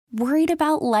Worried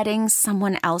about letting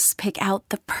someone else pick out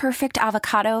the perfect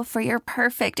avocado for your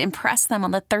perfect impress them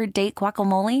on the third date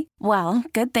guacamole? Well,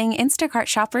 good thing Instacart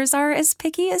shoppers are as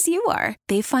picky as you are.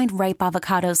 They find ripe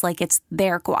avocados like it's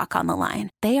their guac on the line.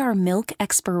 They are milk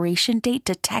expiration date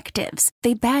detectives.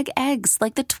 They bag eggs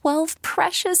like the 12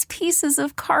 precious pieces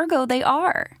of cargo they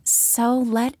are. So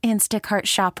let Instacart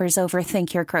shoppers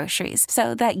overthink your groceries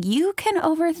so that you can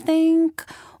overthink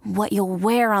what you'll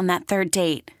wear on that third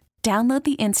date. Download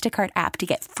the Instacart app to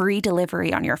get free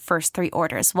delivery on your first 3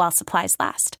 orders while supplies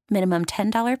last. Minimum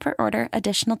 $10 per order.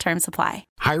 Additional terms apply.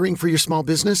 Hiring for your small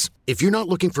business? If you're not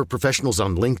looking for professionals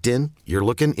on LinkedIn, you're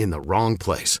looking in the wrong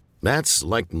place. That's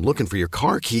like looking for your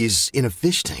car keys in a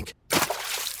fish tank.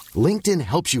 LinkedIn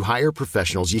helps you hire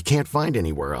professionals you can't find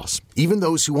anywhere else, even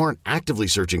those who aren't actively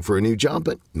searching for a new job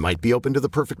but might be open to the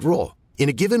perfect role. In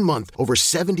a given month, over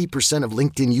 70% of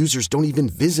LinkedIn users don't even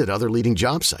visit other leading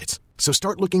job sites. So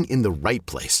start looking in the right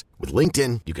place. With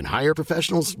LinkedIn, you can hire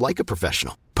professionals like a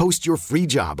professional. Post your free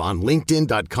job on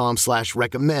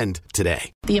linkedin.com/recommend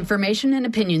today. The information and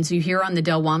opinions you hear on the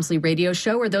Del Walmsley radio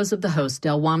show are those of the host,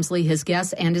 Del Walmsley, his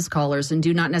guests, and his callers, and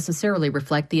do not necessarily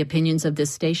reflect the opinions of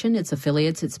this station, its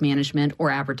affiliates, its management, or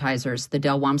advertisers. The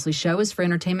Del Walmsley show is for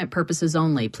entertainment purposes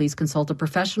only. Please consult a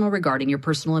professional regarding your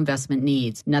personal investment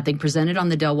needs. Nothing presented on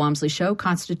the Del Walmsley show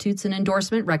constitutes an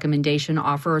endorsement, recommendation,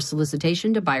 offer, or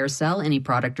solicitation to buy or sell any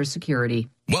product or security.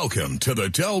 Welcome to the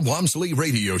Del Walmsley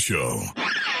Radio Show.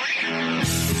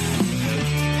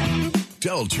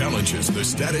 Del challenges the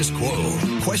status quo,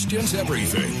 questions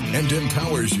everything, and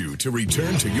empowers you to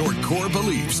return to your core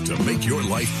beliefs to make your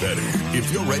life better.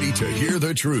 If you're ready to hear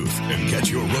the truth and get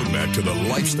your roadmap to the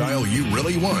lifestyle you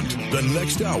really want, the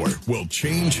next hour will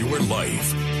change your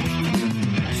life.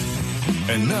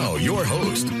 And now, your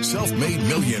host, self-made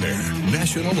millionaire,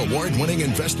 national award-winning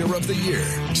investor of the year,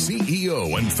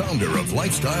 CEO and founder of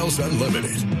Lifestyles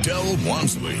Unlimited, Del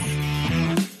Walmsley.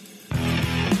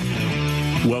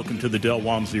 Welcome to the Del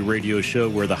Walmsley Radio Show,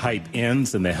 where the hype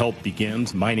ends and the help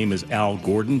begins. My name is Al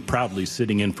Gordon, proudly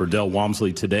sitting in for Del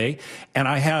Walmsley today, and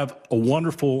I have a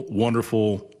wonderful,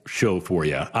 wonderful show for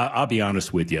you. I'll be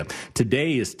honest with you.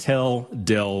 Today is Tell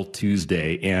Del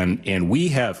Tuesday, and we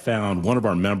have found one of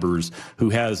our members who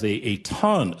has a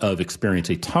ton of experience,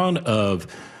 a ton of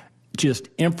just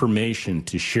information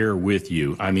to share with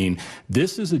you. I mean,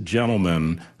 this is a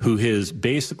gentleman who has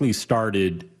basically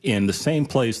started in the same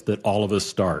place that all of us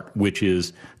start, which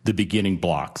is the beginning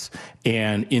blocks.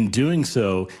 And in doing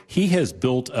so, he has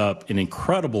built up an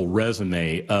incredible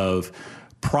resume of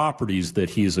properties that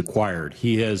he has acquired.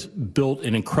 He has built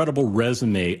an incredible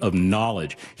resume of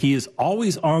knowledge. He is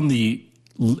always on the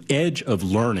edge of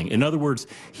learning. In other words,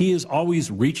 he is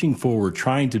always reaching forward,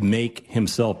 trying to make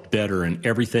himself better in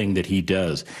everything that he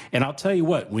does. And I'll tell you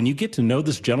what, when you get to know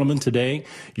this gentleman today,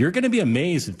 you're going to be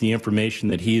amazed at the information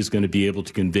that he is going to be able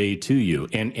to convey to you.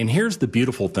 And here's the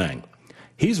beautiful thing.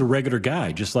 He's a regular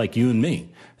guy, just like you and me.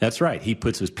 That's right. He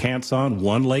puts his pants on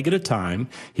one leg at a time.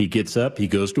 He gets up, he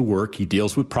goes to work, he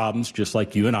deals with problems just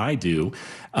like you and I do.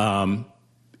 And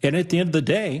at the end of the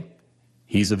day,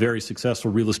 he's a very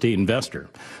successful real estate investor.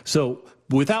 So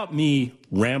without me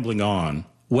rambling on,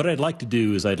 what I'd like to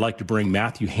do is I'd like to bring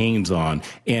Matthew Haynes on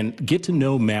and get to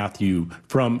know Matthew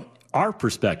from our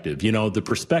perspective, you know, the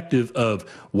perspective of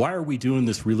why are we doing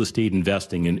this real estate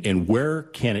investing and where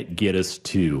can it get us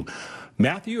to?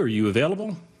 Matthew, are you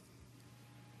available?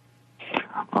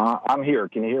 I'm here.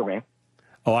 Can you hear me?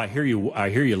 Oh, I hear you. I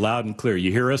hear you loud and clear.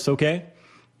 You hear us okay?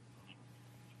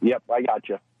 Yep, I got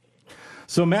you.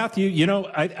 So, Matthew, you know,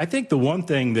 I think the one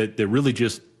thing that really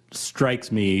just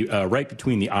strikes me right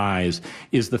between the eyes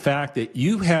is the fact that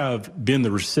you have been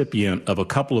the recipient of a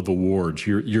couple of awards.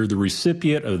 You're the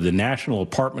recipient of the National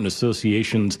Apartment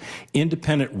Association's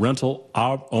Independent Rental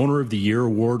Owner of the Year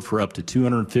Award for up to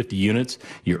 250 units.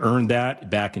 You earned that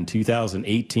back in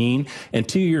 2018. And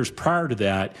 2 years prior to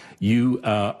that, you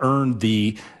earned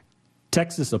the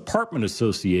Texas Apartment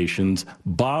Association's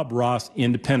Bob Ross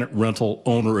Independent Rental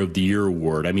Owner of the Year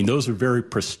Award. I mean, those are very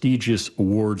prestigious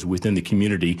awards within the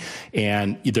community,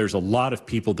 and there's a lot of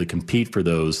people that compete for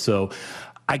those. So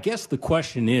I guess the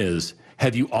question is,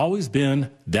 have you always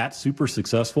been that super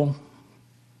successful?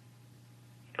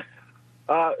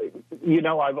 You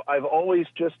know, I've always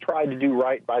just tried to do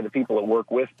right by the people that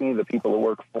work with me, the people that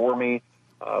work for me.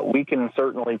 We can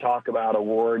certainly talk about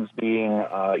awards being,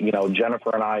 you know,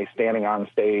 Jennifer and I standing on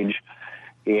stage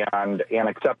and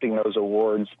accepting those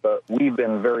awards, but we've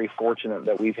been very fortunate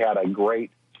that we've had a great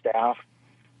staff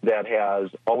that has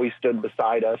always stood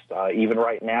beside us, even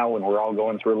right now when we're all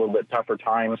going through a little bit tougher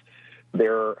times.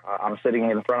 I'm sitting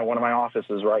in front of one of my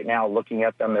offices right now looking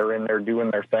at them. They're in there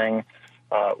doing their thing.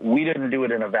 We didn't do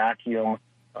it in a vacuum.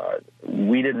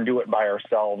 We didn't do it by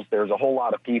ourselves. There's a whole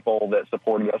lot of people that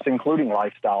supported us, including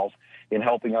Lifestyles, in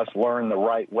helping us learn the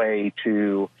right way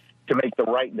to make the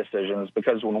right decisions.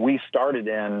 Because when we started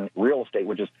in real estate,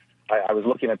 which is, I was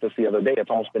looking at this the other day, it's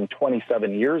almost been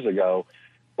 27 years ago,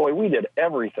 boy, we did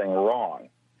everything wrong.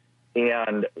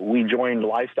 And we joined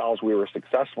Lifestyles, we were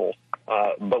successful,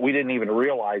 but we didn't even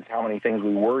realize how many things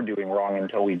we were doing wrong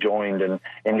until we joined and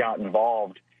got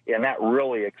involved. And that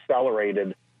really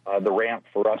accelerated the ramp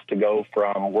for us to go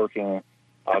from working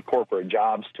corporate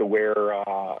jobs to where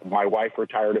my wife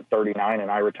retired at 39 and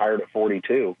I retired at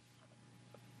 42.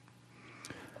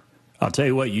 I'll tell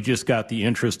you what, you just got the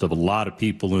interest of a lot of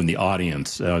people in the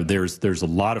audience. There's a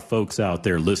lot of folks out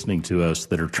there listening to us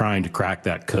that are trying to crack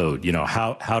that code. You know,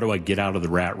 how do I get out of the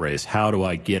rat race? How do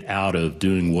I get out of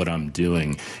doing what I'm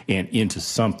doing and into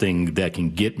something that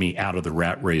can get me out of the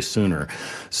rat race sooner?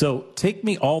 So take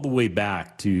me all the way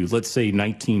back to, let's say,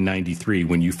 1993,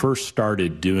 when you first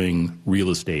started doing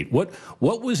real estate. What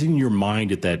was in your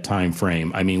mind at that time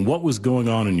frame? I mean, what was going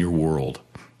on in your world?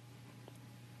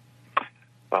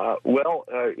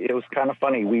 It was kind of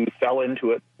funny. We fell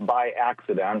into it by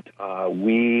accident.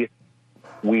 We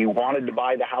wanted to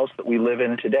buy the house that we live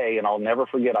in today, and I'll never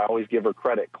forget, I always give her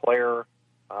credit. Claire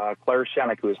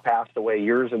Shenick, who has passed away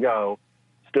years ago,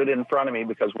 stood in front of me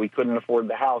because we couldn't afford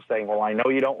the house, saying, well, I know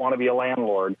you don't want to be a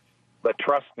landlord, but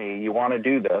trust me, you want to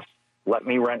do this. Let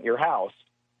me rent your house.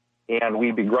 And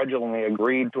we begrudgingly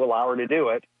agreed to allow her to do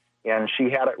it, and she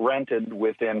had it rented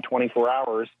within 24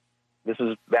 hours. This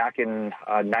is back in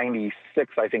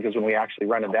 96, I think, is when we actually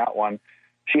rented that one.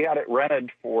 She had it rented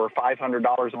for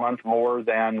 $500 a month more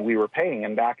than we were paying.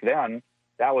 And back then,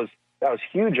 that was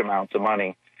huge amounts of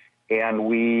money. And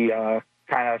we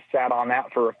kind of sat on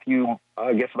that for a few,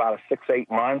 I guess about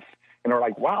 6-8 months. And we're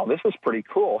like, wow, this is pretty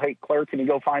cool. Hey, Claire, can you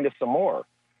go find us some more?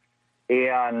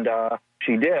 And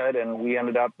she did. And we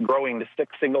ended up growing to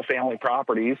 6 single-family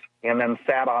properties and then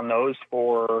sat on those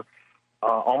for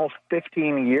almost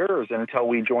 15 years until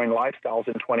we joined Lifestyles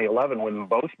in 2011, when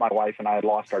both my wife and I had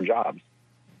lost our jobs.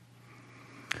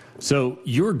 So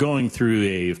you're going through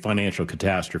a financial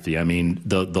catastrophe. I mean,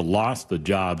 the loss of the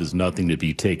job is nothing to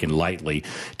be taken lightly.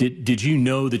 Did you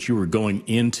know that you were going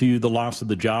into the loss of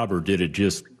the job, or did it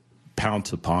just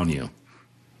pounce upon you?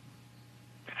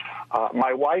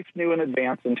 My wife knew in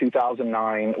advance in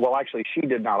 2009. Well, actually, she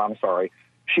did not. I'm sorry.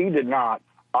 She did not.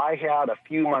 I had a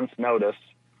few months' notice.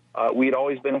 We'd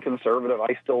always been conservative.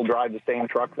 I still drive the same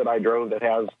truck that I drove that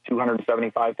has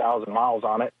 275,000 miles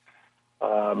on it.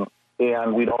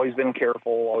 And we'd always been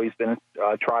careful, always been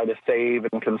try to save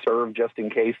and conserve just in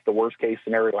case the worst case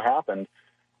scenario happened.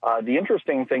 The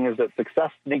interesting thing is that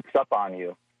success sneaks up on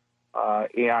you.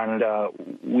 And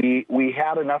we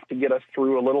had enough to get us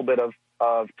through a little bit of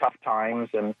tough times.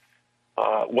 And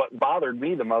what bothered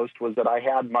me the most was that I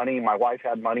had money, my wife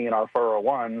had money in our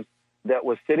 401s, that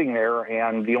was sitting there,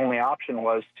 and the only option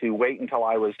was to wait until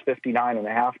I was 59 and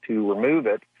a half to remove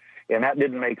it, and that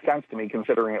didn't make sense to me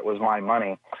considering it was my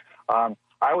money. I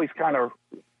always kind of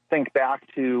think back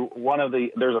to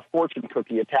there's a fortune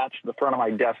cookie attached to the front of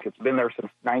my desk. It's been there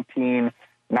since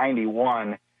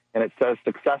 1991, and it says,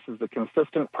 success is the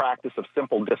consistent practice of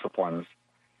simple disciplines.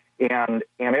 And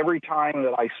every time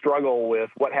that I struggle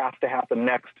with what has to happen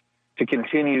next to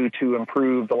continue to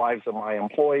improve the lives of my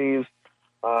employees,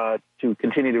 to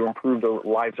continue to improve the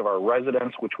lives of our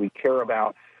residents, which we care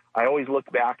about, I always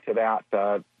look back to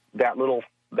that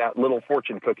little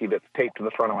fortune cookie that's taped to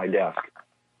the front of my desk.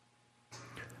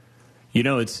 You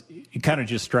know, it kind of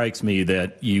just strikes me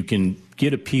that you can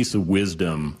get a piece of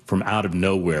wisdom from out of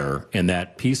nowhere, and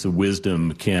that piece of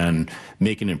wisdom can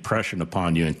make an impression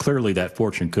upon you. And clearly, that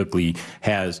fortune cookie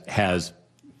has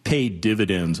paid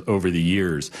dividends over the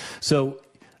years. So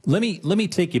let me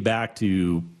take you back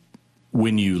to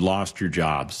when you lost your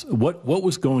jobs. What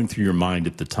was going through your mind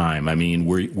at the time? I mean,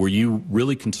 were you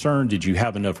really concerned? Did you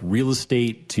have enough real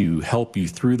estate to help you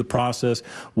through the process?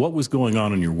 What was going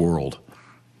on in your world?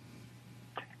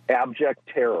 Abject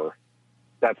terror.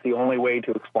 That's the only way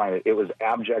to explain it. It was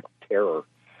abject terror.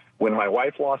 When my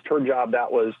wife lost her job,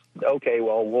 that was, okay,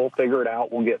 well, we'll figure it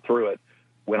out. We'll get through it.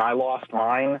 When I lost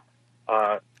mine,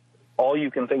 all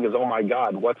you can think is, oh my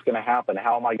God, what's going to happen?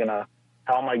 How am I going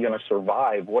to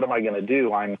survive? What am I going to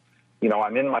do? I'm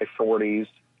in my 40s.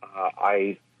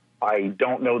 I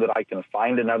don't know that I can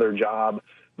find another job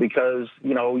because,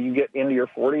 you get into your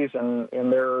 40s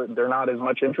and they're not as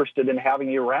much interested in having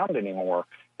you around anymore.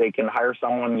 They can hire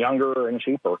someone younger and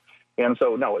cheaper. And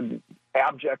so, no,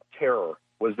 abject terror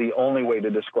was the only way to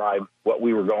describe what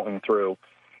we were going through.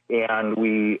 And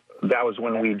that was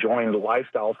when we joined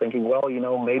Lifestyle, thinking, well,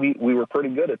 maybe we were pretty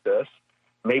good at this.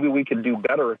 Maybe we could do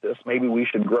better at this. Maybe we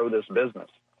should grow this business.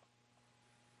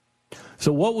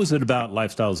 So what was it about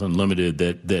Lifestyles Unlimited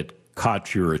that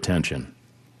caught your attention?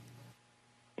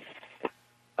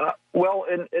 Well,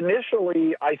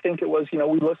 initially, I think it was,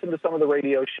 we listened to some of the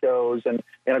radio shows, and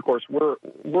of course,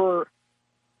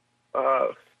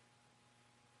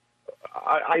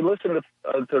 I listen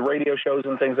to radio shows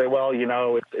and things. Say, well,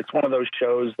 it's one of those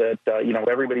shows that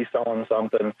everybody's selling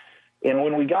something. And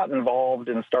when we got involved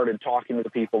and started talking to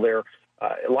the people there,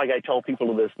 like I tell people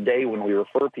to this day when we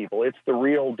refer people, it's the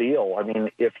real deal. I mean,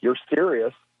 if you're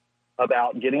serious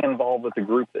about getting involved with a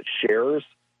group that shares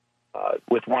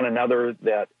with one another,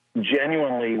 that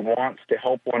genuinely wants to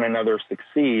help one another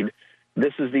succeed,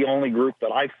 this is the only group that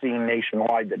I've seen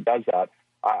nationwide that does that.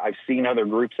 I've seen other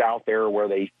groups out there where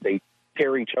they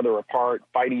tear each other apart,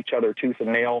 fight each other tooth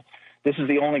and nail. This is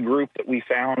the only group that we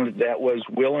found that was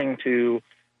willing to,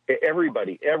 every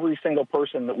single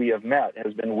person that we have met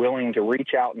has been willing to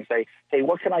reach out and say, hey,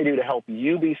 what can I do to help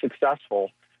you be successful?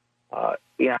 And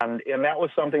that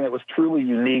was something that was truly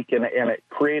unique, and it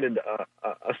created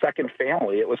a second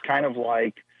family. It was kind of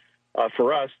like,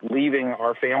 for us, leaving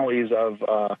our families of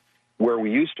where we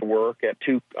used to work at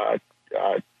two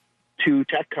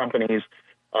tech companies,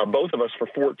 both of us for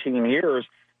 14 years.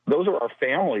 Those are our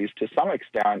families to some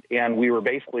extent, and we were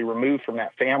basically removed from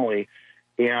that family.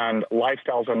 And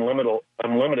Lifestyles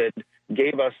Unlimited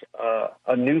gave us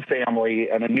a new family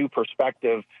and a new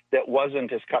perspective that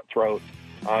wasn't as cutthroat,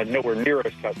 nowhere near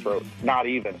as cutthroat, not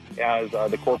even as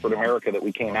the corporate America that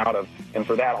we came out of. And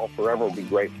for that, I'll forever be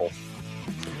grateful.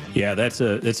 Yeah, that's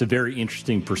a very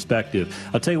interesting perspective.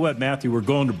 I'll tell you what, Matthew, we're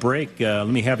going to break. Let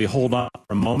me have you hold on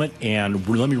for a moment, and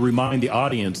let me remind the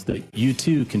audience that you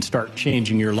too can start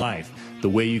changing your life. The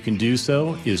way you can do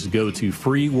so is to go to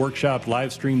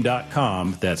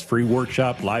freeworkshoplivestream.com. That's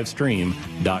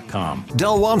freeworkshoplivestream.com.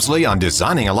 Del Walmsley on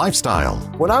designing a lifestyle.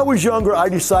 When I was younger, I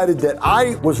decided that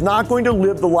I was not going to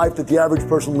live the life that the average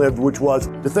person lived, which was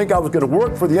to think I was going to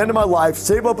work for the end of my life,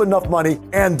 save up enough money,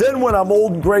 and then when I'm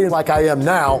old and gray like I am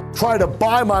now, try to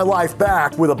buy my life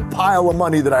back with a pile of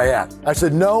money that I had. I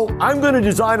said, no, I'm going to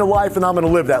design a life and I'm going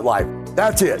to live that life.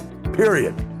 That's it.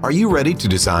 Period. Are you ready to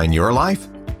design your life?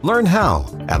 Learn how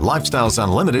at Lifestyles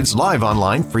Unlimited's live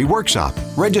online free workshop.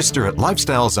 Register at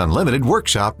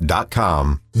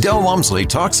lifestylesunlimitedworkshop.com. Del Walmsley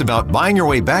talks about buying your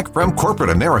way back from corporate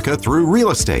America through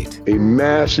real estate. A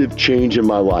massive change in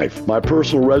my life. My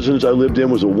personal residence I lived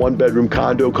in was a one-bedroom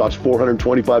condo, cost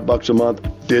 $425 a month.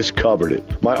 This covered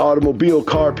it. My automobile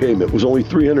car payment was only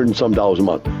 $300 and some a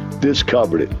month. This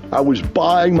covered it. I was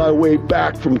buying my way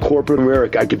back from corporate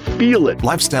America. I could feel it.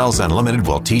 Lifestyles Unlimited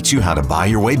will teach you how to buy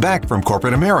your way back from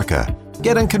corporate America.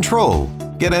 Get in control.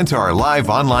 Get into our live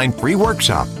online free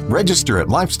workshop. Register at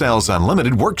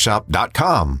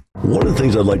lifestylesunlimitedworkshop.com. One of the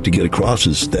things I'd like to get across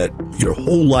is that your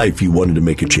whole life you wanted to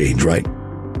make a change, right?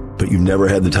 But you never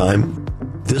had the time.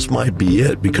 This might be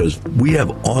it, because we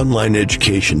have online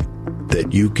education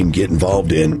that you can get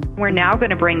involved in. We're now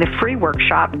going to bring the free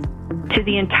workshop to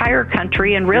the entire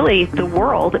country and really the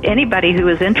world. Anybody who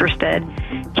is interested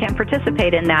can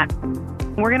participate in that.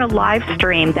 We're going to live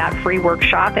stream that free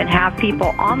workshop and have people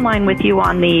online with you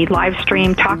on the live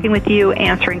stream, talking with you,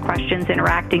 answering questions,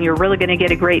 interacting. You're really going to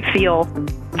get a great feel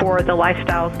for the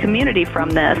Lifestyles community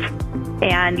from this.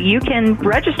 And you can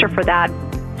register for that.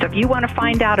 So if you want to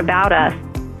find out about us,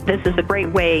 this is a great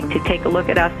way to take a look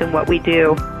at us and what we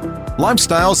do.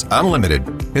 Lifestyles Unlimited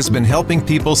has been helping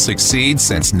people succeed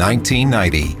since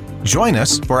 1990. Join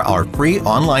us for our free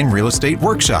online real estate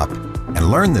workshop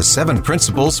and learn the 7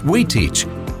 principles we teach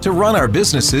to run our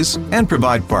businesses and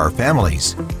provide for our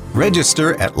families.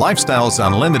 Register at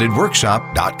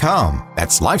lifestylesunlimitedworkshop.com.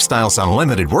 That's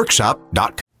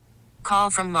lifestylesunlimitedworkshop.com. Call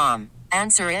from mom.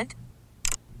 Answer it.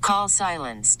 Call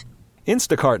silenced.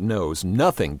 Instacart knows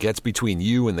nothing gets between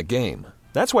you and the game.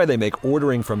 That's why they make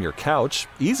ordering from your couch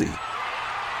easy.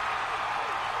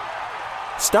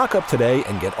 Stock up today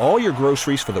and get all your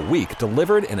groceries for the week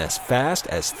delivered in as fast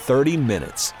as 30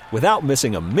 minutes without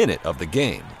missing a minute of the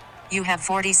game. You have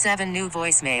 47 new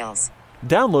voicemails.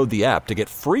 Download the app to get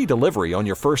free delivery on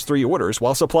your first 3 orders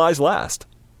while supplies last.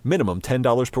 Minimum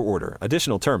 $10 per order.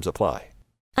 Additional terms apply.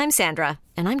 I'm Sandra,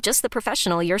 and I'm just the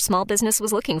professional your small business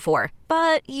was looking for.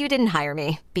 But you didn't hire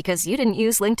me because you didn't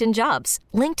use LinkedIn Jobs.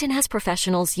 LinkedIn has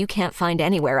professionals you can't find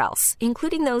anywhere else,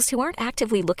 including those who aren't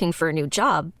actively looking for a new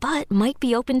job, but might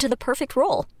be open to the perfect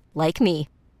role, like me.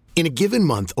 In a given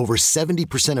month, over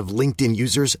 70% of LinkedIn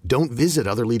users don't visit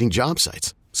other leading job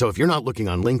sites. So if you're not looking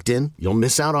on LinkedIn, you'll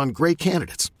miss out on great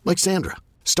candidates like Sandra.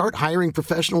 Start hiring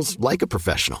professionals like a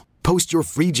professional. Post your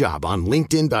free job on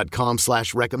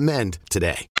linkedin.com/recommend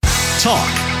today. Talk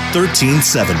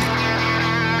 1370.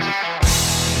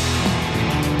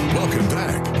 Welcome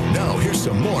back. Now here's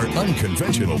some more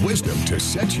unconventional wisdom to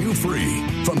set you free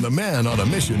from the man on a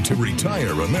mission to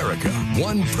retire America,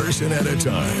 one person at a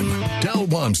time, Del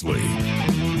Walmsley.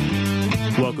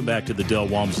 Welcome back to the Del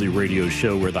Walmsley Radio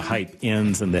Show, where the hype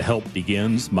ends and the help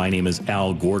begins. My name is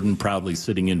Al Gordon, proudly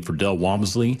sitting in for Del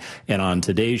Walmsley. And on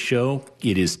today's show,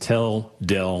 it is Tell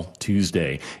Del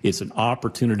Tuesday. It's an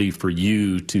opportunity for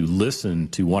you to listen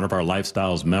to one of our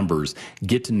Lifestyles members,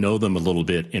 get to know them a little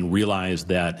bit, and realize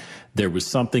that there was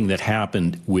something that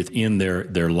happened within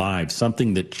their lives,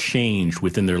 something that changed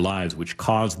within their lives, which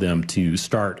caused them to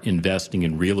start investing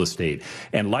in real estate.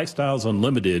 And Lifestyles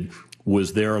Unlimited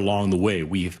was there along the way.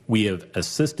 We have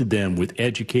assisted them with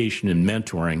education and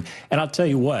mentoring. And I'll tell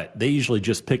you what, they usually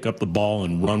just pick up the ball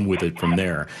and run with it from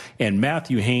there. And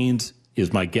Matthew Haynes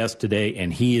is my guest today,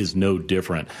 and he is no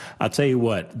different. I'll tell you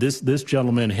what, this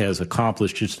gentleman has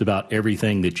accomplished just about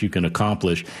everything that you can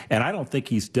accomplish, and I don't think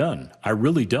he's done. I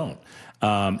really don't.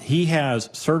 He has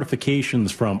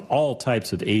certifications from all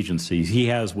types of agencies. He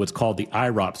has what's called the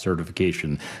IROP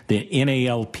certification, the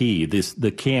NALP,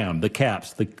 the CAM, the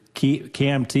CAPS, the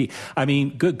CAMT. I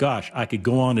mean, good gosh, I could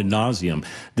go on ad nauseum.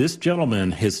 This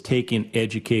gentleman has taken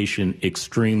education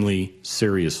extremely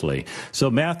seriously. So,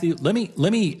 Matthew, let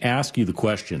me ask you the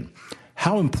question.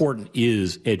 How important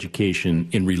is education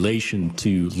in relation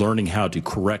to learning how to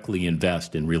correctly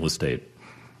invest in real estate?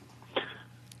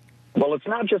 Well, it's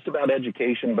not just about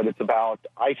education, but it's about,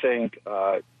 I think,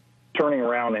 turning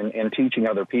around and teaching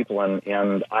other people.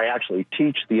 And I actually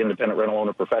teach the independent rental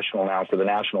owner professional now for the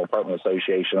National Apartment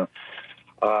Association.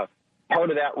 Part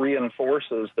of that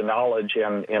reinforces the knowledge.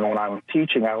 And when I'm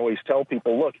teaching, I always tell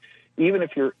people, look, even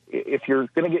if you're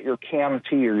going to get your CAMT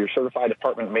or your Certified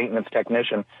Apartment Maintenance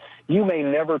Technician, you may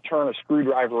never turn a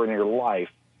screwdriver in your life.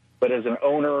 But as an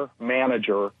owner,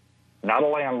 manager, not a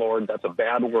landlord, that's a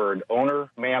bad word,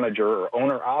 owner, manager, or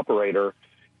owner, operator,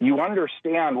 you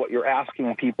understand what you're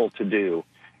asking people to do,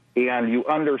 and you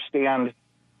understand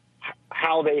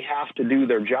how they have to do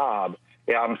their job.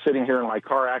 Yeah, I'm sitting here in my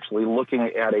car actually looking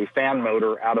at a fan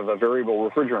motor out of a variable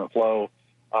refrigerant flow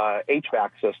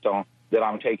HVAC system that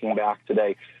I'm taking back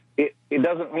today. It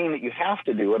doesn't mean that you have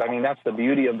to do it. I mean, that's the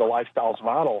beauty of the Lifestyles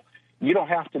model. You don't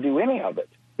have to do any of it.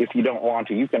 If you don't want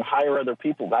to, you can hire other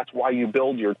people. That's why you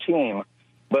build your team.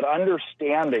 But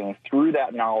understanding through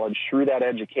that knowledge, through that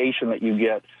education that you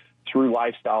get through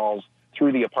Lifestyles,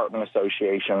 through the apartment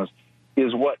associations,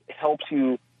 is what helps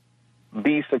you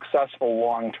be successful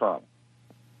long term.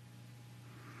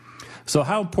 So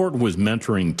how important was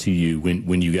mentoring to you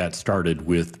when you got started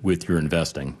with your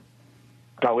investing?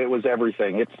 Oh, it was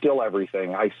everything. It's still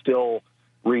everything. I still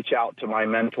reach out to my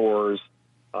mentors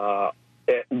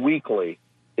weekly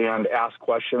and ask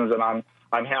questions, and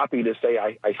I'm happy to say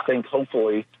I think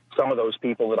hopefully some of those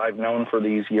people that I've known for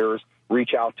these years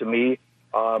reach out to me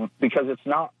because it's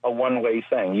not a one-way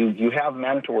thing. You have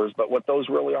mentors, but what those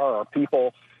really are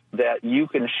people that you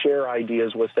can share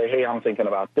ideas with, say, hey, I'm thinking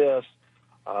about this.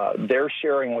 They're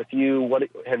sharing with you, what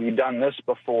have you done this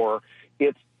before?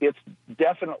 It's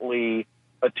definitely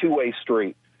a two-way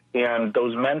street, and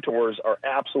those mentors are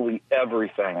absolutely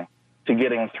everything to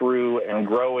getting through and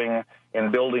growing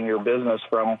and building your business.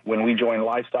 From when we joined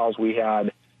Lifestyles, we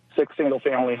had 6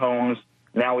 single-family homes.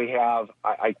 Now we have,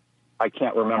 I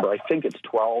can't remember, I think it's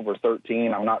 12 or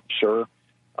 13, I'm not sure.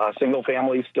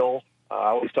 Single-family still. I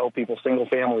always tell people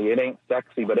single-family, it ain't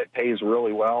sexy, but it pays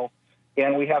really well.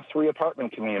 And we have 3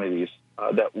 apartment communities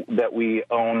that we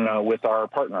own with our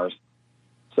partners.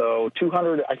 So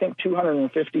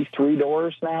 253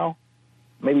 doors now,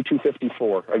 maybe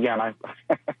 254. Again,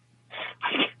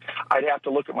 I'd have to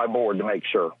look at my board to make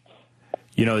sure.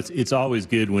 You know, it's always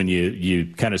good when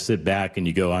you kind of sit back and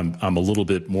you go, I'm a little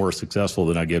bit more successful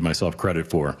than I give myself credit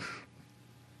for.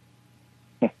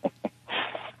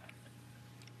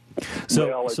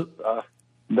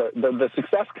 The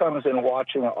success comes in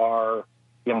watching our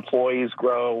employees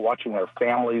grow, watching their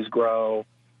families grow,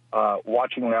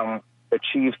 watching them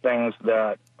achieve things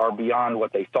that are beyond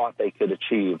what they thought they could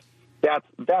achieve.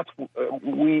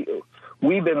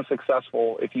 We've been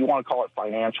successful, if you want to call it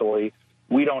financially.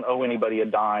 We don't owe anybody a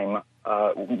dime.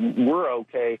 We're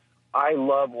okay. I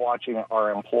love watching our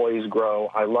employees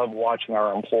grow. I love watching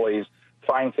our employees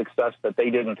find success that they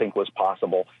didn't think was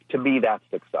possible, to be that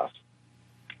success.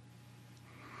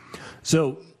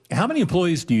 So how many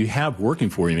employees do you have working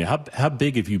for you? I mean, how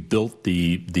big have you built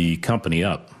the company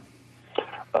up?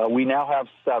 We now have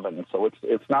 7, so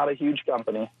it's not a huge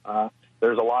company.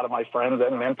 There's a lot of my friends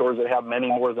and mentors that have many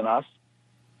more than us.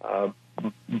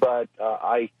 But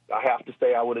I have to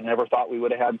say I would have never thought we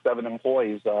would have had 7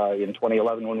 employees in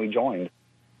 2011 when we joined.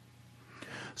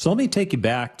 So let me take you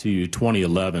back to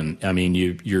 2011. I mean,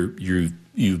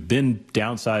 you've been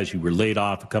downsized. You were laid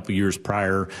off a couple years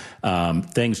prior.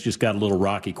 Things just got a little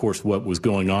rocky. Of course, what was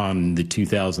going on in the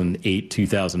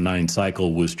 2008-2009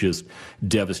 cycle was just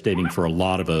devastating for a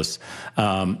lot of us.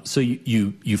 So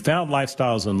you found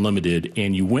Lifestyles Unlimited,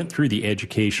 and you went through the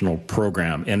educational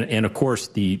program. And of course,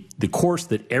 the course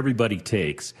that everybody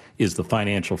takes is the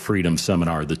Financial Freedom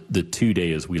Seminar, the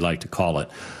 2-day, as we like to call it.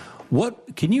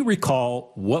 What can you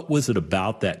recall? What was it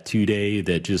about that 2-day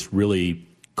that just really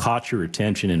caught your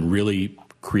attention and really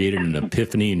created an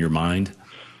epiphany in your mind?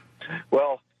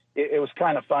 Well, it was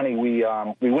kind of funny. We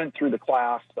went through the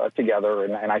class together,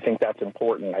 and I think that's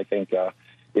important. I think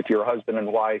if you're a husband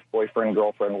and wife, boyfriend,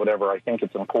 girlfriend, whatever, I think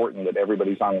it's important that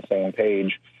everybody's on the same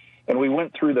page. And we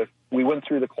went through the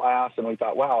class, and we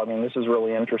thought, wow, I mean, this is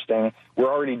really interesting.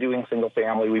 We're already doing single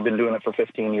family. We've been doing it for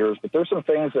 15 years, but there's some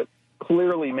things that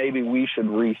clearly maybe we should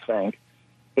rethink.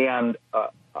 And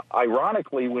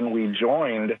ironically, when we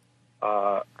joined,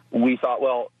 we thought,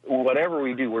 well, whatever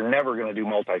we do, we're never going to do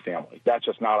multifamily. That's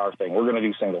just not our thing. We're going to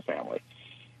do single family.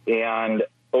 And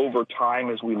over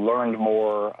time, as we learned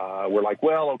more, we're like,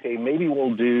 well, okay, maybe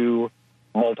we'll do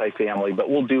multifamily, but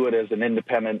we'll do it as an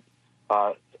independent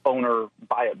owner,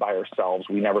 buy it by ourselves.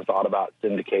 We never thought about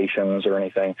syndications or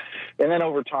anything. And then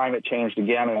over time, it changed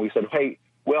again, and we said, hey,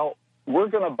 well, we're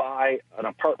going to buy an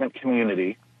apartment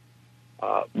community,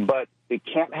 but it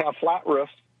can't have flat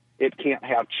roofs, it can't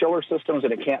have chiller systems,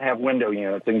 and it can't have window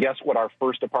units. And guess what our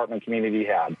first apartment community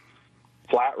had?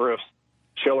 Flat roofs,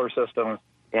 chiller systems,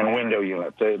 and window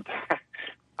units.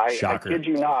 I kid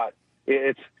you not.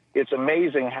 It's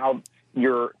amazing how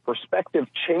your perspective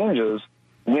changes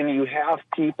when you have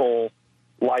people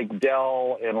like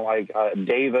Dell and like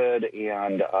David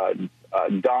and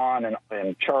Don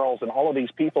and Charles and all of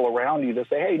these people around you that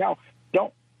say, hey, no,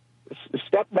 don't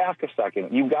step back a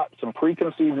second. You've got some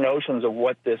preconceived notions of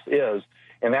what this is,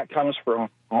 and that comes from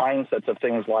mindsets of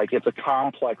things like it's a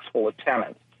complex full of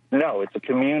tenants. No, it's a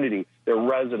community. They're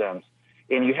residents.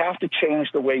 And you have to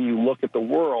change the way you look at the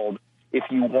world if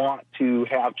you want to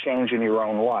have change in your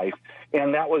own life.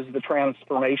 And that was the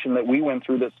transformation that we went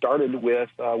through that started with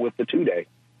the 2-day.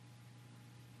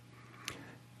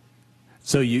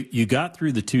 So you got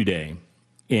through the 2-day,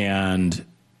 and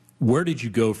where did you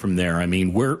go from there? I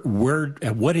mean,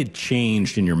 what had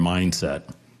changed in your mindset?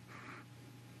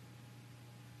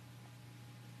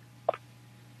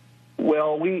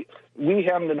 Well, we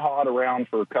hemmed and hawed around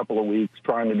for a couple of weeks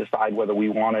trying to decide whether we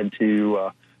wanted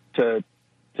to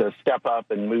step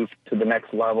up and move to the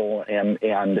next level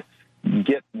and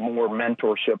get more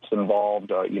mentorships involved,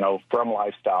 from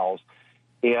Lifestyles.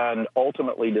 And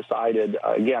ultimately decided,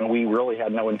 again, we really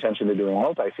had no intention of doing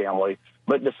multifamily,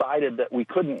 but decided that we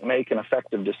couldn't make an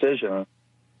effective decision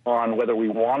on whether we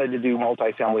wanted to do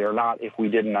multifamily or not if we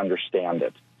didn't understand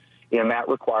it. And that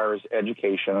requires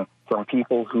education from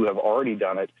people who have already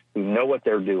done it, who know what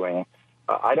they're doing.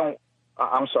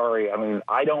 I'm sorry, I mean,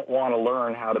 I don't want to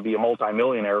learn how to be a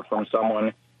multimillionaire from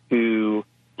someone who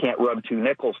can't rub 2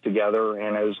 nickels together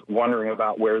and is wondering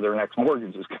about where their next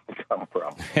mortgage is going to come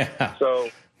from. Yeah. So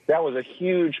that was a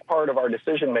huge part of our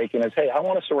decision-making is, hey, I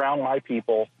want to surround my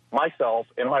people, myself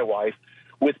and my wife,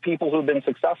 with people who've been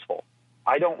successful.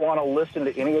 I don't want to listen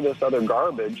to any of this other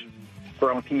garbage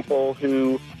from people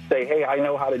who say, hey, I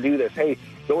know how to do this. Hey,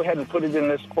 go ahead and put it in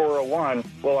this 401.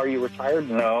 Well, are you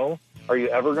retired? No. Are you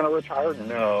ever going to retire?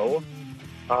 No.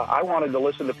 I wanted to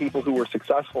listen to people who were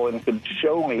successful and could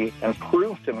show me and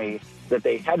prove to me that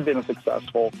they had been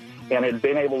successful and had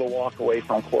been able to walk away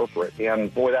from corporate.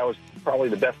 And boy, that was probably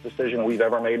the best decision we've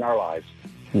ever made in our lives.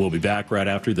 We'll be back right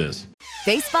after this.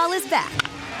 Baseball is back,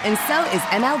 and so is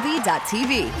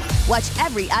MLB.tv. Watch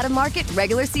every out-of-market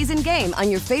regular season game on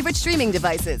your favorite streaming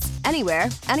devices, anywhere,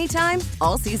 anytime,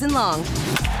 all season long.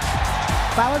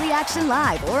 Follow the action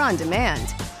live or on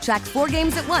demand. Track 4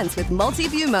 games at once with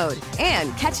multi-view mode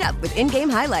and catch up with in-game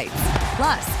highlights.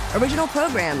 Plus, original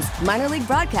programs, minor league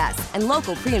broadcasts, and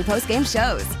local pre- and post-game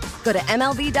shows. Go to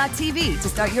MLB.tv to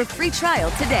start your free trial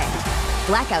today.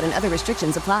 Blackout and other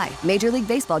restrictions apply. Major League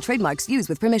Baseball trademarks used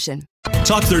with permission.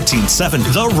 Talk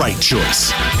 13.7, the right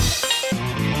choice.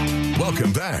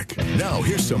 Welcome back. Now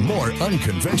here's some more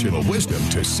unconventional wisdom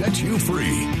to set you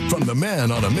free from the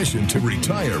man on a mission to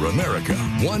retire America,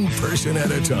 one person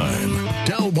at a time,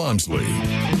 Del Walmsley.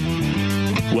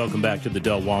 Welcome back to the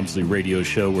Del Walmsley Radio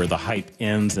Show, where the hype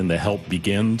ends and the help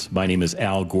begins. My name is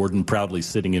Al Gordon, proudly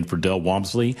sitting in for Del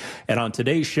Walmsley. And on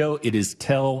today's show, it is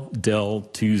Tell Del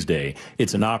Tuesday.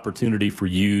 It's an opportunity for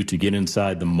you to get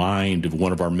inside the mind of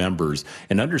one of our members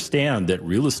and understand that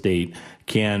real estate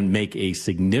can make a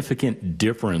significant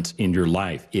difference in your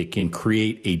life. It can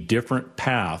create a different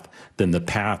path than the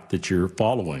path that you're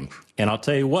following. And I'll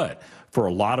tell you what, for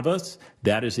a lot of us,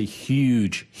 that is a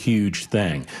huge, huge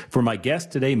thing. For my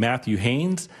guest today, Matthew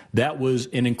Haynes, that was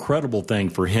an incredible thing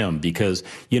for him because,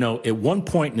 you know, at one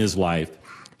point in his life,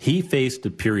 he faced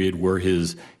a period where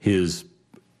his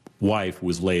wife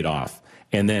was laid off.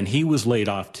 And then he was laid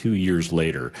off 2 years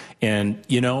later. And,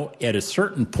 you know, at a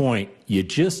certain point, you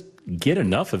just get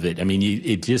enough of it. I mean,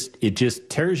 it just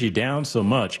tears you down so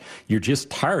much. You're just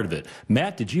tired of it.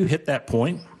 Matt, did you hit that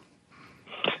point?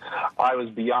 I was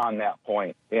beyond that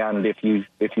point. And if you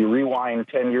rewind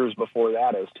 10 years before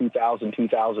that, it was 2000,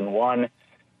 2001,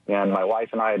 and my wife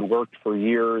and I had worked for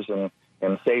years and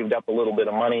saved up a little bit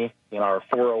of money in our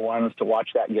 401s to watch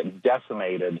that get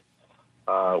decimated.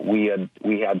 We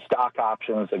had stock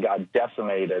options that got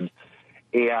decimated,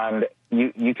 and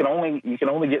you can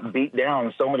only get beat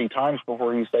down so many times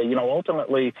before you say, you know,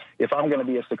 ultimately, if I'm going to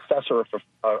be a success or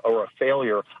a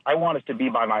failure, I want it to be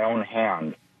by my own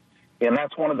hand. And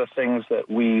that's one of the things that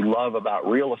we love about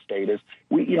real estate is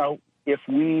if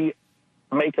we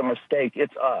make a mistake,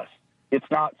 it's us. It's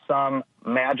not some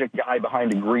magic guy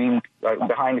behind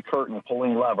a curtain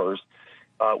pulling levers.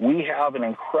 We have an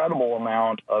incredible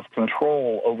amount of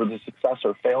control over the success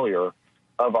or failure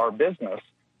of our business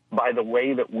by the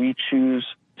way that we choose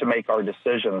to make our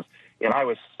decisions. And I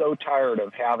was so tired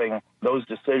of having those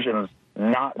decisions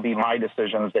not be my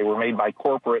decisions. They were made by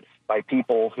corporate, by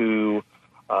people who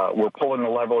were pulling the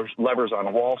levers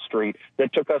on Wall Street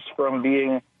that took us from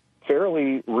being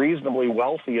fairly reasonably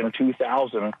wealthy in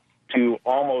 2000 to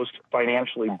almost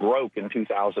financially broke in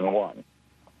 2001.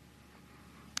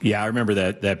 Yeah, I remember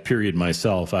that period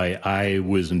myself. I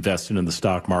was invested in the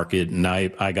stock market, and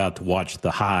I got to watch the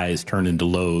highs turn into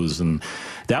lows, and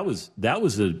that was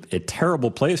a terrible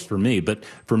place for me. But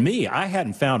for me, I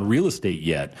hadn't found real estate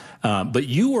yet. But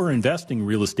you were investing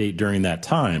real estate during that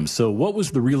time. So what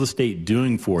was the real estate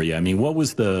doing for you? I mean, what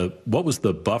was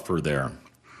the buffer there?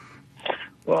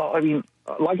 Well, I mean,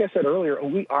 like I said earlier,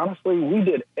 we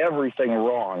did everything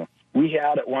wrong. We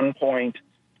had at one point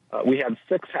we had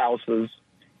 6 houses.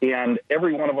 And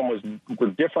every one of them were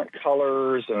different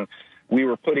colors, and we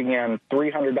were putting in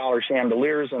 $300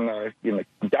 chandeliers in the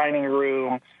dining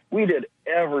room. We did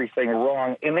everything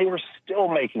wrong, and they were still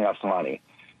making us money.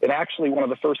 And actually, one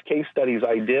of the first case studies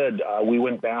I did, we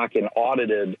went back and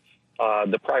audited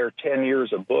the prior 10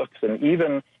 years of books, and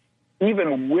even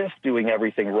with doing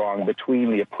everything wrong, between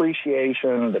the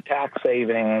appreciation, the tax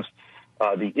savings,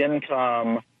 the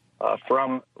income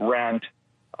from rent,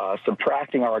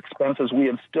 subtracting our expenses, we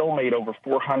had still made over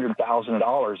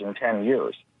 $400,000 in 10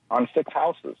 years on 6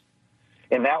 houses.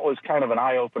 And that was kind of an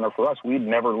eye-opener for us. We'd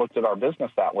never looked at our business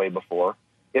that way before.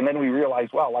 And then we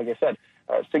realized, well, like I said,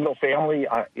 single family,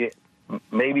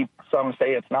 maybe some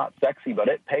say it's not sexy, but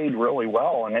it paid really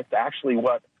well. And it's actually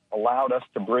what allowed us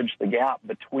to bridge the gap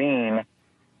between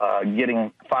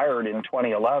getting fired in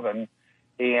 2011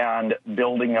 and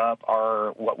building up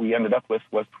what we ended up with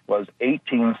was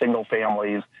 18 single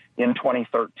families in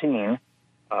 2013.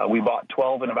 We bought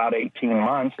 12 in about 18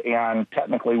 months, and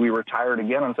technically we retired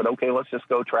again and said, okay, let's just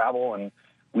go travel. And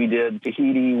we did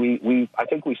Tahiti. I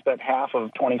think we spent half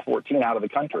of 2014 out of the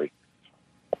country.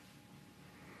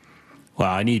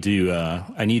 Well, I need to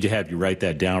have you write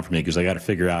that down for me, because I got to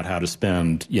figure out how to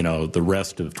spend, the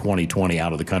rest of 2020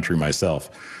 out of the country myself.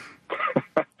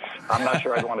 I'm not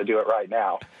sure I'd want to do it right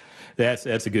now. That's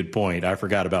a good point. I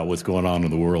forgot about what's going on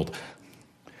in the world.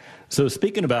 So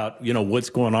speaking about, what's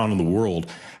going on in the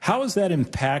world, how is that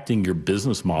impacting your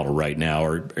business model right now?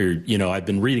 Or I've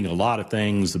been reading a lot of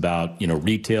things about,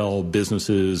 retail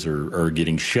businesses are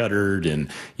getting shuttered, and,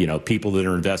 people that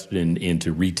are invested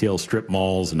into retail strip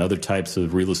malls and other types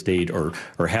of real estate are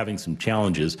having some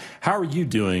challenges. How are you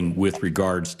doing with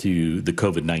regards to the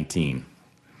COVID-19?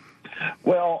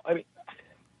 Well, I mean,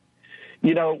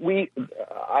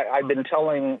 I've been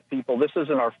telling people this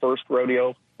isn't our first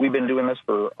rodeo. We've been doing this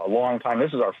for a long time.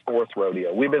 This is our 4th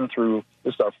rodeo.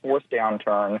 This is our 4th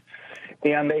downturn,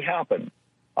 and they happen.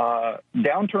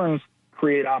 Downturns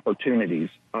create opportunities,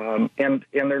 and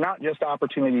they're not just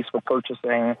opportunities for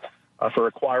purchasing, for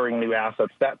acquiring new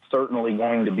assets. That's certainly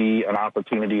going to be an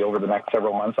opportunity over the next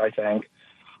several months, I think.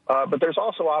 But there's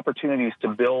also opportunities to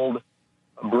build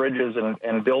bridges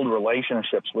and build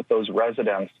relationships with those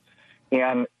residents.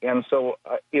 And so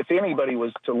if anybody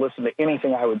was to listen to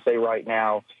anything I would say right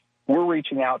now, we're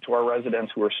reaching out to our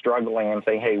residents who are struggling and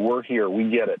saying, hey, we're here. We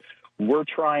get it. We're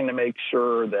trying to make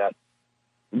sure that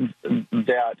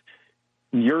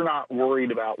you're not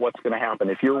worried about what's going to happen.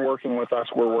 If you're working with us,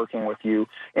 we're working with you.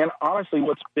 And honestly,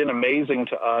 what's been amazing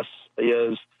to us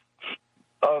is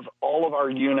of all of our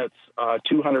units,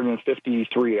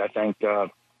 253, I think,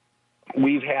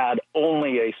 we've had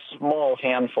only a small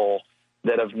handful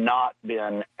that have not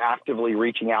been actively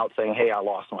reaching out saying, hey, I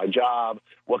lost my job.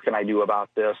 What can I do about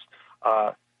this?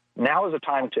 Now is a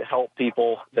time to help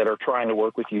people that are trying to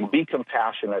work with you. Be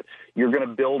compassionate. You're going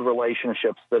to build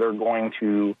relationships that are going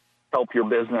to help your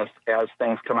business as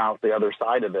things come out the other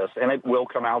side of this, and it will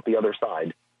come out the other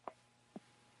side.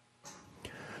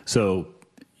 So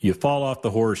you fall off the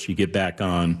horse, you get back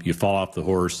on. You fall off the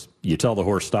horse, you tell the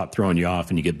horse stop throwing you off,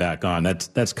 and you get back on.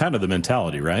 That's kind of the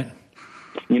mentality, right?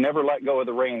 You never let go of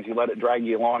the reins. You let it drag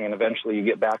you along, and eventually you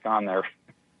get back on there.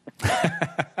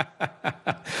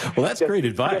 Well, that's great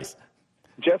advice.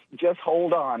 Just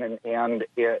hold on, and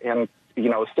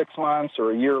 6 months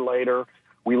or a year later,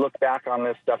 we look back on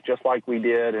this stuff just like we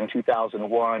did in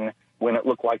 2001 when it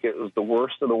looked like it was the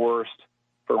worst of the worst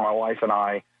for my wife and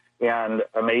I. And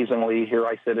amazingly, here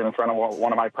I sit in front of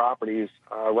one of my properties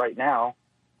right now,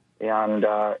 and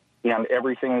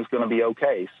everything is going to be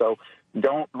okay. So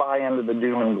don't buy into the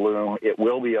doom and gloom. It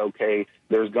will be okay.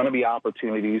 There's going to be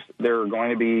opportunities. There are going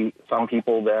to be some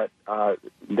people that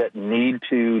need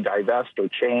to divest or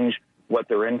change what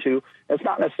they're into. It's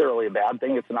not necessarily a bad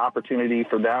thing. It's an opportunity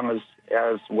for them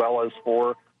as well as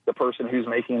for the person who's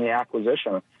making the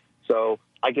acquisition. So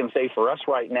I can say for us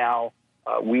right now,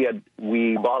 we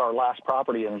bought our last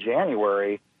property in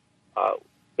January,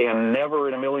 and never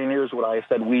in a million years would I have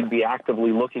said we'd be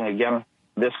actively looking again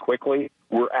this quickly.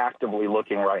 We're actively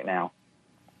looking right now.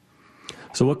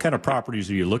 So what kind of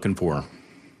properties are you looking for?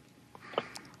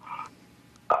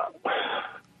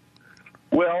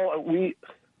 Well, we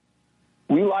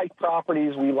like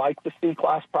properties. We like the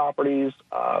C-class properties.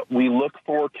 We look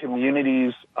for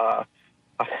communities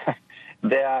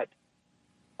that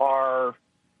are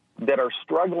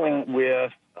struggling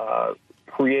with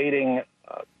creating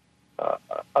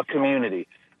a community.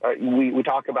 We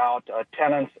talk about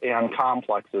tenants and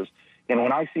complexes. And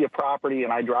when I see a property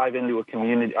and I drive into a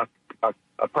community,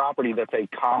 a property that's a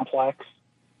complex,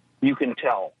 you can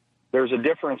tell. There's a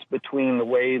difference between the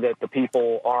way that the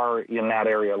people are in that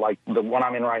area. Like the one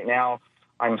I'm in right now,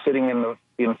 I'm sitting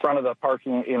in front of the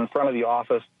parking, in front of the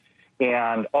office,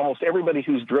 and almost everybody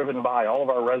who's driven by, all of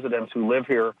our residents who live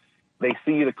here, they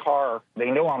see the car,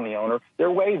 they know I'm the owner, they're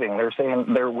waving.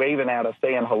 They're waving at us,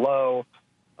 saying hello.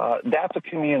 That's a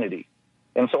community.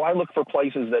 And so I look for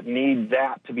places that need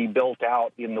that to be built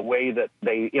out in the way that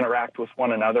they interact with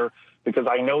one another, because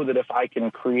I know that if I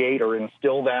can create or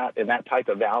instill that and that type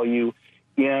of value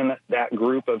in that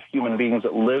group of human beings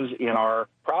that lives in our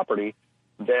property,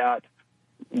 that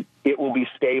it will be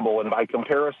stable. And by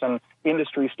comparison,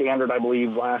 industry standard, I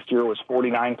believe last year was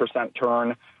 49%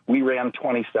 turn. We ran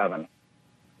 27.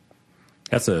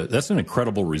 That's an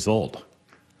incredible result.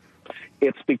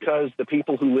 It's because the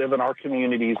people who live in our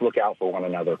communities look out for one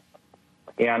another.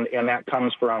 And that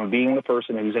comes from being the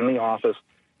person who's in the office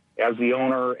as the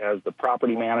owner, as the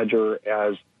property manager,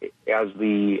 as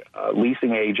the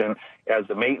leasing agent, as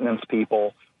the maintenance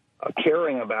people,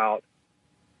 caring about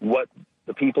what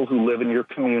the people who live in your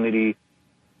community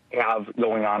have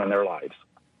going on in their lives.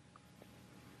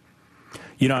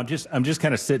 You know, I'm just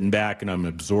kind of sitting back and I'm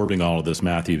absorbing all of this,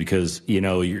 Matthew, because, you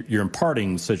know, you're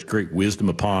imparting such great wisdom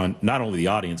upon not only the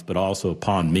audience, but also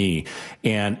upon me.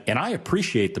 And I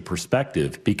appreciate the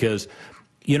perspective because,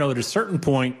 you know, at a certain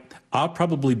point, I'll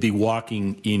probably be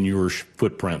walking in your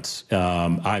footprints.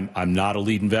 I'm not a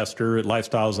lead investor at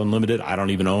Lifestyles Unlimited. I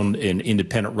don't even own an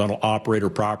independent rental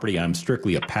operator property. I'm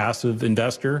strictly a passive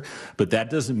investor, but that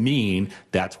doesn't mean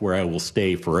that's where I will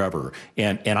stay forever.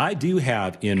 And I do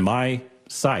have in my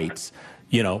sites,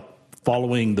 you know,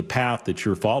 following the path that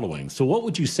you're following. So what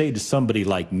would you say to somebody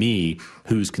like me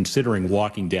who's considering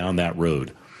walking down that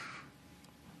road?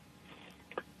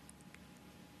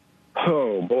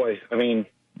 Oh boy. I mean,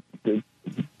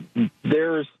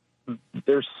 there's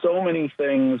so many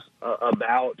things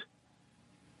about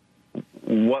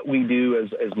what we do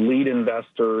as lead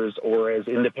investors or as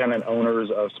independent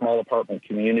owners of small apartment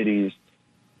communities.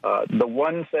 The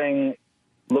one thing,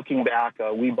 looking back,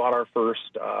 we bought our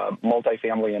first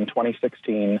multifamily in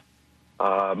 2016.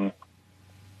 The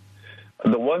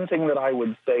one thing that I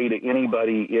would say to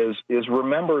anybody is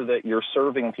remember that you're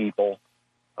serving people.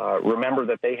 Remember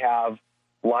that they have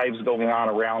lives going on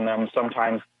around them.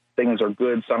 Sometimes things are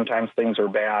good, sometimes things are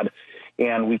bad.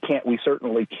 And we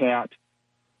certainly can't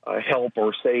help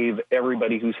or save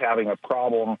everybody who's having a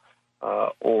problem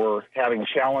or having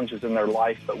challenges in their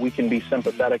life, but we can be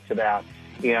sympathetic to that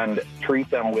and treat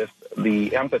them with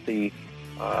the empathy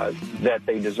that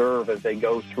they deserve as they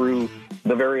go through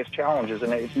the various challenges.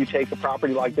 And if you take a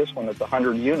property like this one that's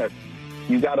 100 units,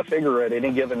 you got to figure at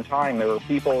any given time there are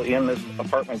people in this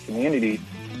apartment community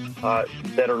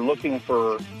that are looking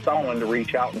for someone to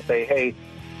reach out and say, hey,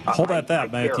 hold at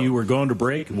that, Matthew. We're going to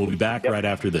break, and we'll be back right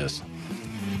after this.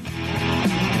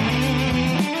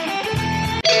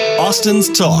 Austin's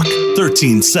Talk,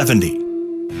 1370.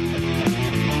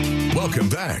 Welcome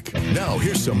back. Now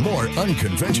here's some more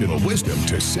unconventional wisdom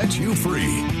to set you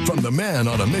free from the man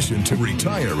on a mission to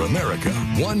retire America,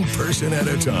 one person at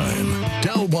a time,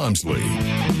 Del Walmsley.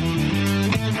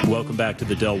 Welcome back to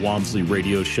the Del Walmsley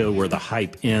Radio Show, where the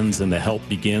hype ends and the help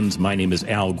begins. My name is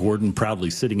Al Gordon, proudly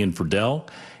sitting in for Del.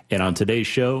 And on today's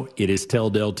show, it is Tell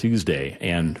Del Tuesday,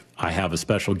 and I have a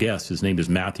special guest. His name is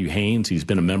Matthew Haynes. He's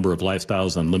been a member of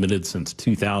Lifestyles Unlimited since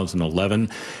 2011,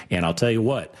 and I'll tell you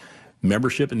what,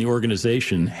 membership in the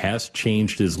organization has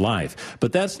changed his life.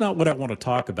 But that's not what I want to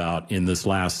talk about in this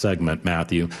last segment,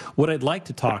 Matthew. What I'd like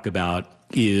to talk about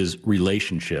is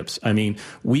relationships. I mean,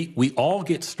 we all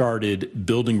get started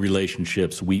building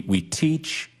relationships. We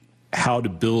teach how to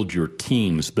build your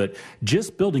teams, but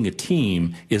just building a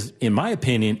team is, in my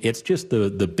opinion, it's just the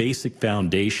basic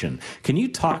foundation. Can you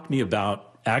talk to me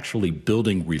about actually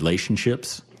building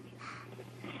relationships?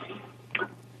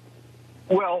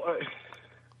 Well,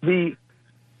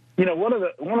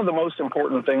 one of the most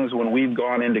important things when we've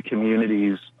gone into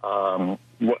communities, and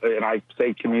I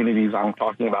say communities, I'm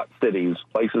talking about cities,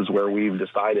 places where we've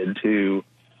decided to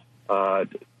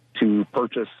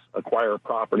purchase, acquire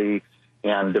property,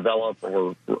 and develop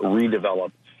or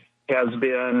redevelop, has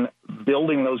been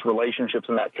building those relationships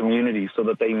in that community so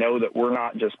that they know that we're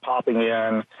not just popping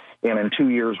in and in 2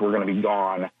 years we're going to be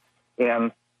gone.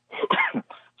 And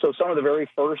so some of the very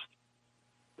first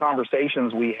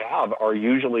conversations we have are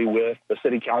usually with the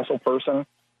city council person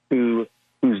whose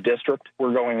district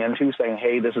we're going into, saying,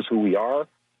 hey, this is who we are.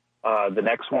 The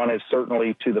next one is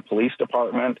certainly to the police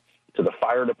department, to the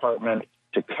fire department,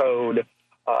 to code.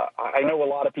 I know a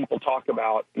lot of people talk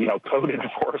about, code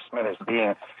enforcement as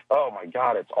being, oh my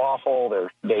God, it's awful. They're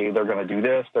going to do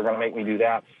this. They're going to make me do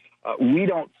that. We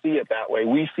don't see it that way.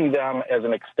 We see them as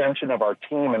an extension of our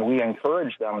team, and we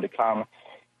encourage them to come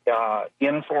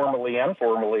informally and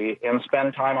formally and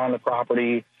spend time on the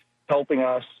property, helping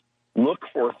us look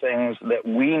for things that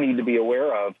we need to be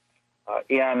aware of,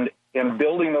 and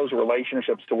building those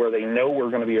relationships to where they know we're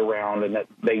going to be around and that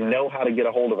they know how to get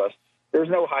a hold of us. There's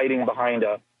no hiding behind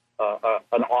an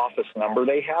office number.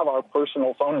 They have our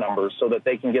personal phone numbers so that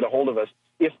they can get a hold of us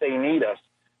if they need us.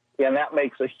 And that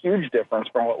makes a huge difference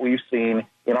from what we've seen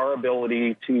in our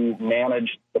ability to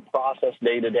manage the process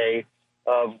day-to-day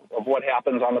of what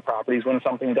happens on the properties when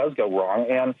something does go wrong.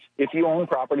 And if you own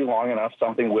property long enough,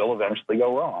 something will eventually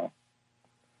go wrong.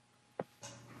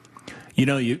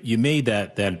 You made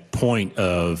that point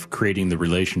of creating the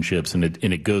relationships, and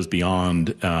it goes beyond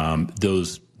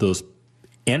those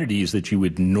entities that you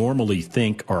would normally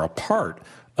think are a part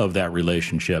of that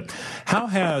relationship. How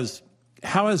has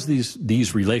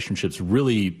these relationships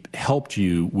really helped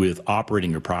you with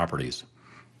operating your properties?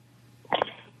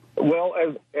 Well,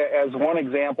 as one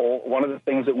example, one of the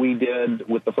things that we did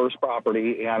with the first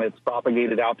property, and it's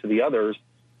propagated out to the others,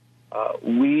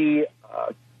 we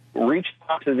reached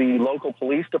out to the local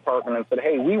police department and said,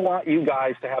 hey, we want you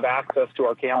guys to have access to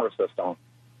our camera system.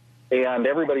 And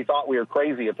everybody thought we were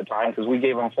crazy at the time because we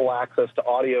gave them full access to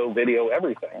audio, video,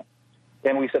 everything.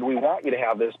 And we said, we want you to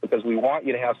have this because we want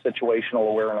you to have situational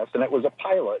awareness. And it was a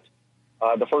pilot,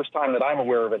 the first time that I'm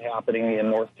aware of it happening in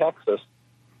North Texas.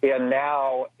 And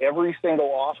now every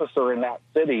single officer in that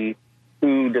city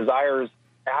who desires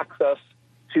access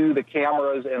to the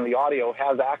cameras and the audio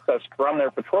has access from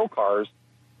their patrol cars.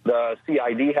 The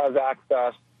CID has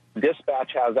access,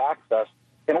 dispatch has access.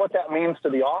 And what that means to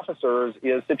the officers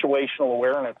is situational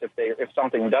awareness. If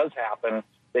something does happen,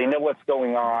 they know what's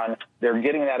going on. They're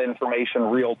getting that information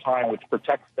real time, which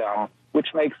protects them, which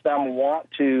makes them want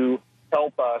to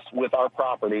help us with our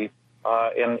property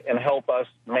and help us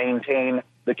maintain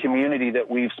the community that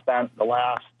we've spent the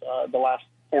last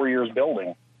 4 years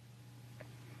building.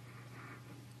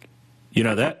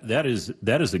 That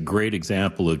is a great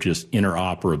example of just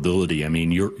interoperability. I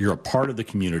mean, you're a part of the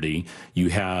community. You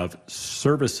have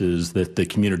services that the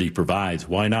community provides.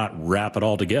 Why not wrap it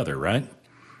all together, right?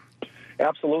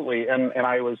 Absolutely. And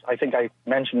I think I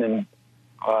mentioned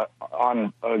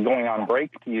going on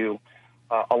break to you,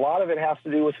 a lot of it has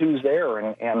to do with who's there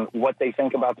and what they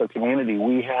think about their community.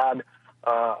 We had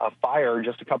a fire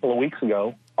just a couple of weeks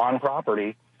ago on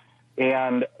property,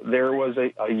 and there was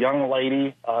a young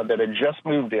lady that had just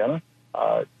moved in.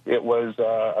 It was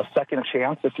a second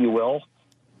chance, if you will,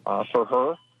 for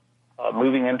her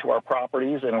moving into our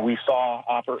properties, and we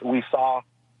saw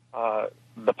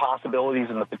the possibilities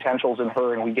and the potentials in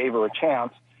her, and we gave her a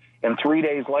chance. And 3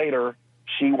 days later,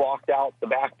 she walked out the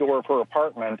back door of her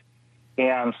apartment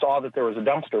and saw that there was a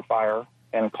dumpster fire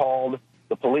and called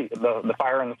the police, the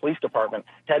fire and the police department.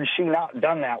 Had she not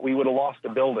done that, we would have lost a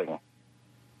building.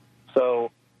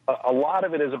 So a lot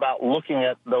of it is about looking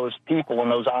at those people and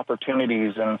those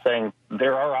opportunities and saying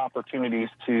there are opportunities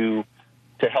to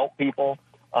help people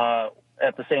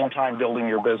at the same time building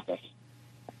your business.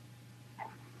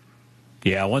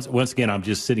 Yeah, once again, I'm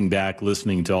just sitting back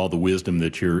listening to all the wisdom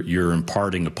that you're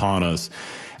imparting upon us.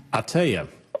 I'll tell you,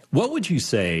 what would you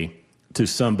say to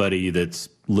somebody that's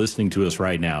listening to us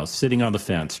right now, sitting on the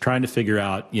fence, trying to figure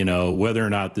out, whether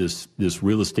or not this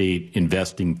real estate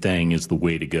investing thing is the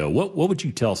way to go? What would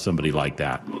you tell somebody like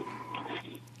that?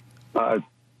 I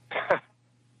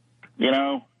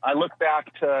look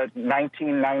back to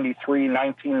 1993,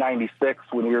 1996,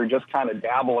 when we were just kind of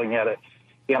dabbling at it,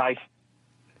 and I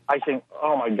think,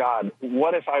 oh my God,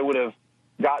 what if I would have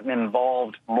gotten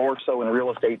involved more so in real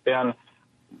estate then?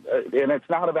 And it's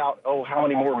not about, how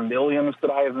many more millions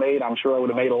could I have made? I'm sure I would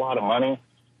have made a lot of money.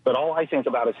 But all I think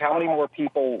about is how many more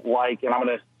people like, and I'm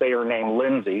going to say her name,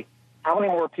 Lindsay, how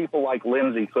many more people like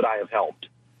Lindsay could I have helped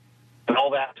in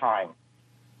all that time?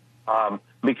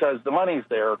 Because the money's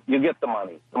there. You get the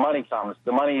money. The money comes.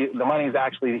 The money is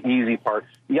actually the easy part.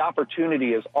 The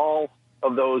opportunity is all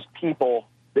of those people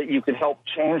that you can help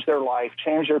change their life,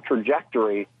 change their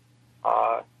trajectory,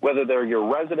 whether they're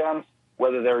your residents,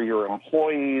 whether they're your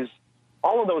employees,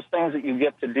 all of those things that you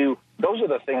get to do, those are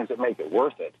the things that make it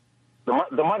worth it.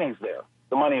 The money's there.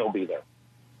 The money will be there.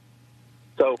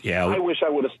 So yeah. I wish I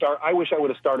would have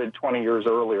started 20 years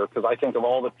earlier, because I think of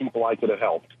all the people I could have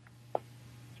helped.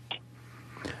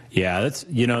 Yeah,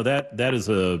 that is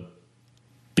a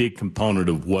big component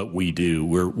of what we do.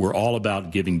 We're all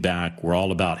about giving back. We're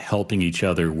all about helping each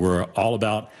other. We're all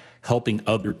about helping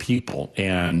other people.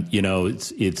 And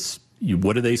it's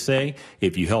what do they say?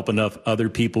 If you help enough other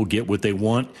people get what they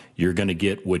want, you're going to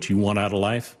get what you want out of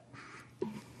life.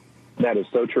 That is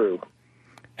so true.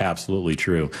 Absolutely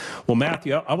true. Well,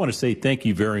 Matthew, I want to say thank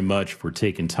you very much for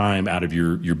taking time out of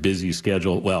your busy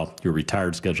schedule, well, your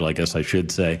retired schedule, I guess I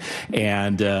should say,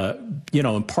 and,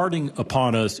 imparting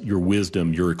upon us your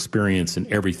wisdom, your experience, and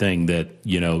everything that,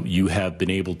 you have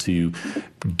been able to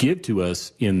give to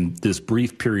us in this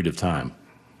brief period of time.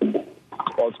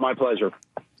 Well, it's my pleasure.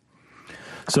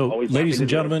 So, ladies and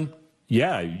gentlemen,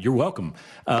 yeah, you're welcome.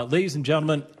 Ladies and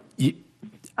gentlemen,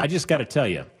 I just got to tell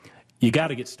you, you got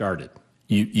to get started.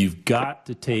 You've got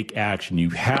to take action. You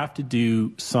have to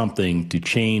do something to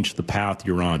change the path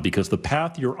you're on, because the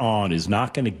path you're on is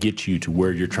not going to get you to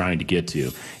where you're trying to get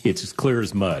to. It's as clear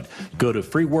as mud. Go to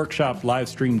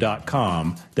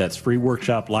freeworkshoplivestream.com. That's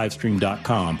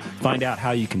freeworkshoplivestream.com. Find out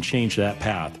how you can change that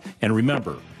path. And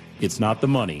remember, it's not the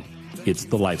money. It's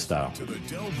the lifestyle. To the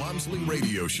Del Walmsley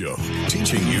Radio Show,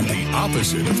 teaching you the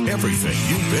opposite of everything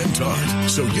you've been taught,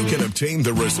 so you can obtain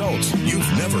the results you've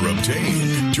never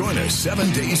obtained. Join us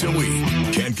 7 days a week.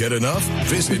 Can't get enough?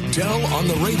 Visit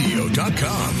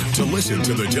DelOnTheRadio.com to listen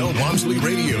to the Del Walmsley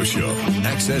Radio Show,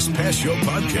 access past show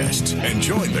podcasts, and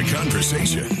join the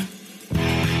conversation.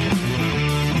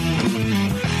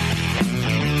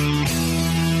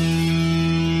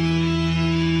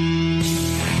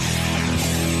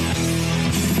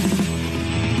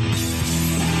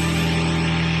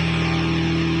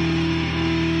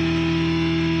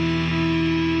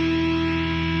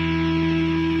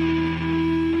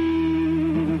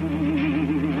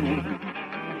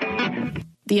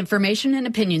 The information and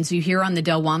opinions you hear on the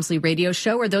Del Walmsley Radio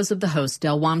Show are those of the host,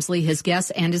 Del Walmsley, his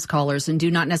guests, and his callers, and do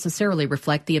not necessarily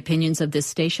reflect the opinions of this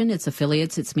station, its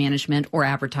affiliates, its management, or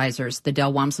advertisers. The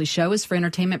Del Walmsley Show is for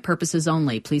entertainment purposes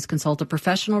only. Please consult a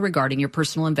professional regarding your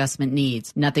personal investment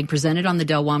needs. Nothing presented on the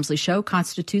Del Walmsley Show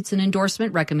constitutes an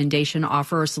endorsement, recommendation,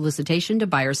 offer, or solicitation to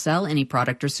buy or sell any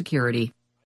product or security.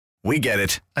 We get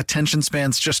it. Attention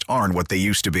spans just aren't what they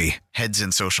used to be. Heads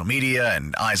in social media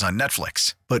and eyes on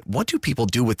Netflix. But what do people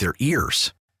do with their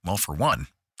ears? Well, for one,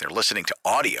 they're listening to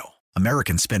audio.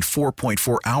 Americans spend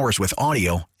 4.4 hours with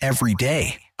audio every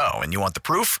day. Oh, and you want the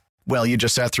proof? Well, you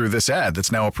just sat through this ad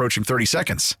that's now approaching 30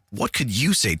 seconds. What could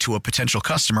you say to a potential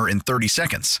customer in 30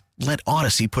 seconds? Let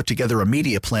Odyssey put together a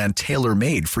media plan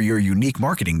tailor-made for your unique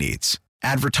marketing needs.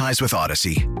 Advertise with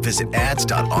Odyssey. Visit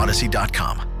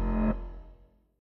ads.odyssey.com.